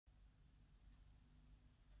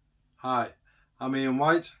Hi, I'm Ian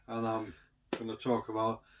White and I'm going to talk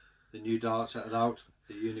about the new darts that are out,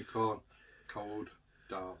 the Unicorn Cold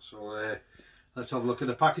Darts. So let's have a look at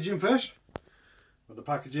the packaging first. Well, the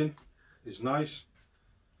packaging is nice,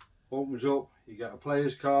 opens up, you get a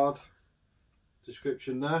player's card,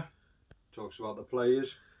 description there, talks about the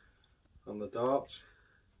players and the darts,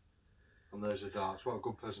 and there's the darts. What a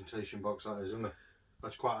good presentation box that is, isn't it?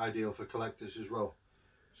 That's quite ideal for collectors as well.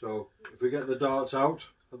 So if we get the darts out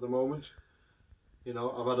at the moment, you know,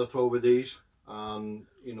 I've had a throw with these and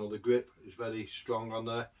you know the grip is very strong on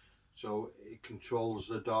there, so it controls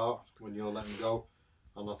the dart when you're letting go,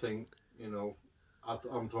 and I think, you know,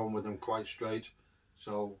 I'm throwing with them quite straight,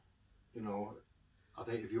 so you know, I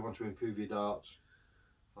think if you want to improve your darts,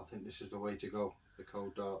 I think this is the way to go, the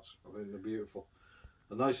Cold Darts. I think they're beautiful.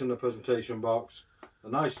 They're nice in the presentation box,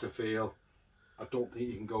 they're nice to feel. I don't think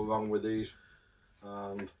you can go wrong with these,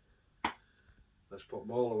 and let's put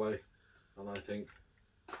them all away. And I think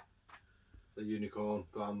the Unicorn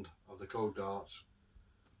brand of the Cold Darts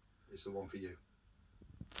is the one for you.